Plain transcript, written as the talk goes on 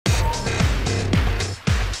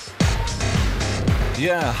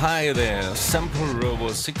Yeah, hi there. SampleRobot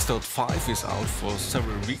 6.5 is out for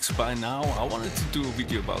several weeks by now. I wanted to do a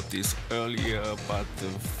video about this earlier, but the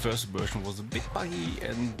first version was a bit buggy,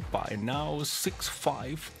 and by now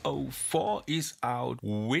 6.504 is out,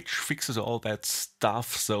 which fixes all that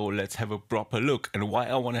stuff. So let's have a proper look. And why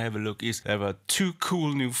I want to have a look is there are two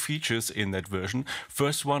cool new features in that version.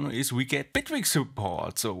 First one is we get Bitwig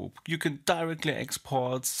support, so you can directly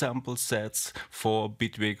export sample sets for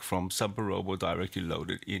Bitwig from SampleRobot directly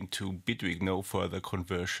loaded into Bitwig, no further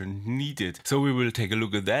conversion needed. So we will take a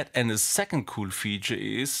look at that. And the second cool feature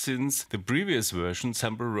is, since the previous version,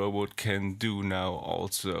 SampleRobot can do now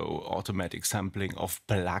also automatic sampling of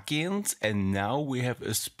plugins, and now we have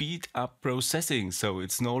a speed up processing. So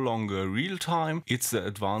it's no longer real time, it's the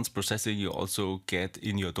advanced processing you also get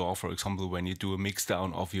in your DAW, for example, when you do a mix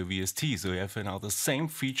down of your VST. So you have now the same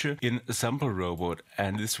feature in SampleRobot,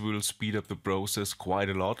 and this will speed up the process quite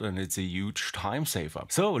a lot, and it's a huge time saver.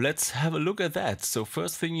 So let's have a look at that. So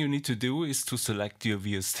first thing you need to do is to select your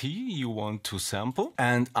VST you want to sample,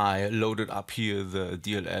 and I loaded up here the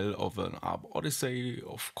DLL of an ARP Odyssey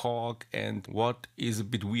of Korg. And what is a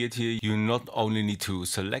bit weird here, you not only need to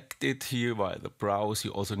select it here via the browse,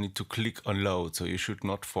 you also need to click on load. So you should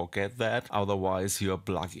not forget that, otherwise your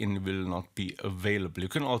plugin will not be available. You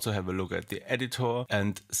can also have a look at the editor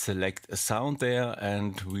and select a sound there,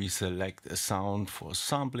 and we select a sound for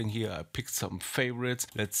sampling here. I picked some favorites.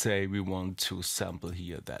 Let's say we want to sample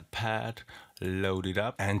here that pad, load it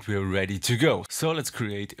up, and we're ready to go. So let's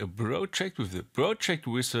create a project with the project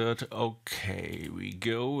wizard. Okay, we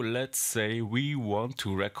go. Let's say we want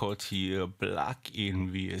to record here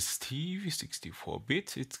plugin VST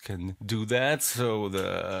 64-bit. It can do that. So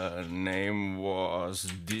the name was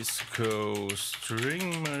Disco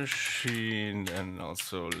String Machine, and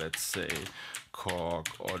also let's say Korg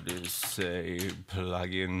Odyssey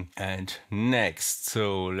plugin, and next.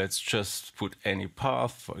 So let's just put any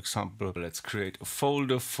path. For example, let's create a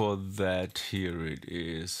folder for that. Here it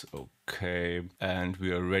is. Okay, and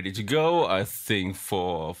we are ready to go. I think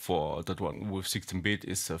for that one with 16-bit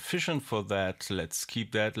is sufficient for that. Let's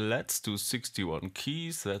keep that. Let's do 61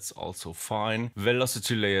 keys. That's also fine.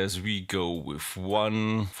 Velocity layers, we go with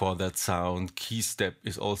 1 for that sound. Key step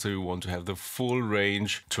is also, we want to have the full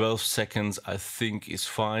range. 12 seconds I think is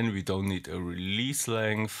fine. We don't need a release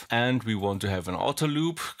length, and we want to have an auto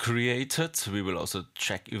loop created. We will also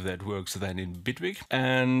check if that works then in Bitwig.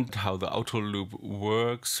 And how the auto loop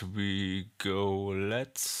works, we go,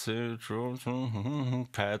 let's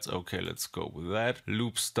pads. Okay, let's go with that.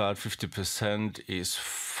 Loop start 50% is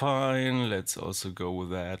fine. Let's also go with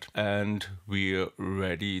that, and we're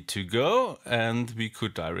ready to go, and we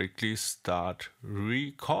could directly start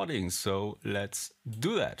recording. So let's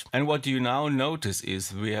do that. And what you now notice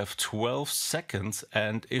is we have 12 seconds,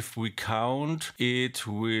 and if we count, it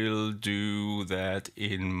will do that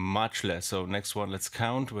in much less. So next one, let's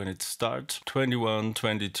count when it starts. 21,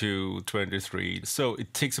 22, 23. So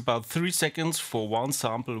it takes about 3 seconds for one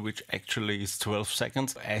sample, which actually is 12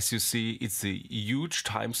 seconds. As you see, it's a huge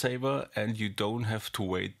time saver, and you don't have to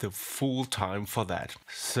wait the full time for that.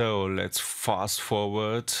 So let's fast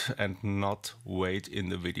forward and not wait in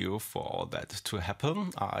the video for all that to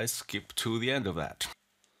happen. I skip to the end of that.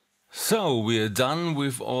 So we're done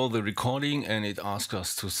with all the recording, and it asks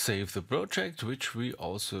us to save the project, which we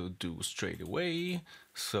also do straight away.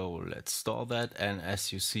 So let's start that, and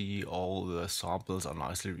as you see, all the samples are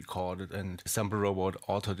nicely recorded, and SampleRobot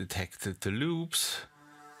auto detected the loops,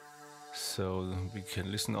 so we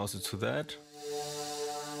can listen also to that.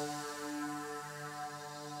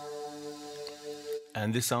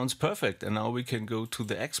 And this sounds perfect. And now we can go to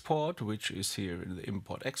the export, which is here in the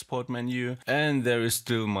import export menu. And there is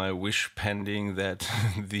still my wish pending that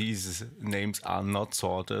these names are not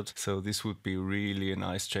sorted. So this would be really a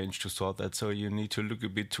nice change to sort that. So you need to look a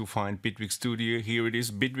bit to find Bitwig Studio. Here it is.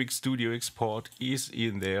 Bitwig Studio export is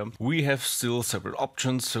in there. We have still several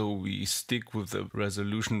options. So we stick with the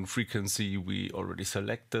resolution frequency we already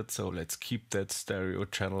selected. So let's keep that stereo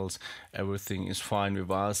channels. Everything is fine with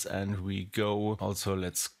us, and we go also. So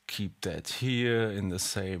let's keep that here in the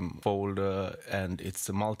same folder, and it's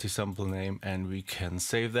the multi-sample name, and we can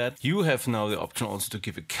save that. You have now the option also to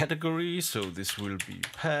give a category. So this will be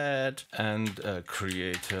pad, and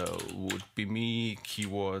creator would be me.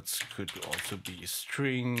 Keywords could also be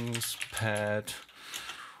strings, pad,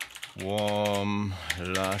 warm,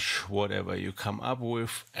 lush, whatever you come up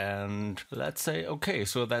with, and let's say okay,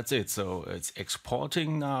 so that's it. So it's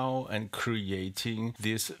exporting now and creating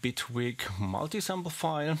this Bitwig multi-sample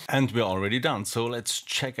file, and we're already done. So let's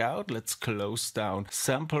check out, let's close down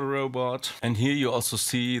SampleRobot, and here you also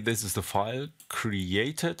see this is the file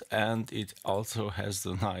created, and it also has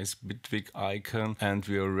the nice Bitwig icon, and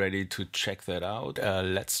we are ready to check that out.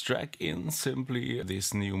 Let's drag in simply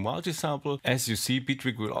this new multi-sample. As you see,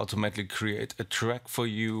 Bitwig will automatically create a track for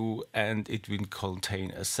you, and it will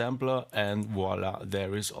contain a sampler, and voila,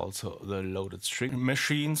 there is also the loaded string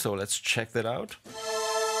machine. So let's check that out.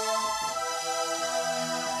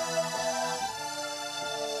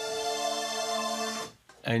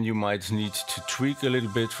 And you might need to tweak a little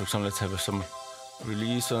bit. For example, let's have some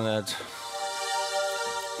release on that.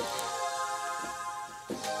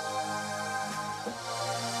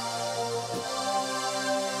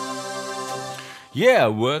 Yeah,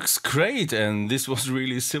 works great, and this was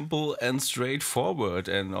really simple and straightforward,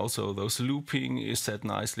 and also those looping is set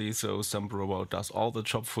nicely, so SampleRobot does all the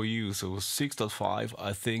job for you. So 6.5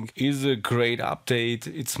 I think is a great update.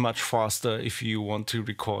 It's much faster if you want to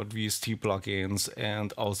record VST plugins,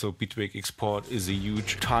 and also Bitwig export is a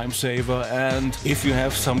huge time saver, and if you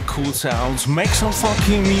have some cool sounds, make some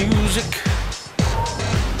fucking music.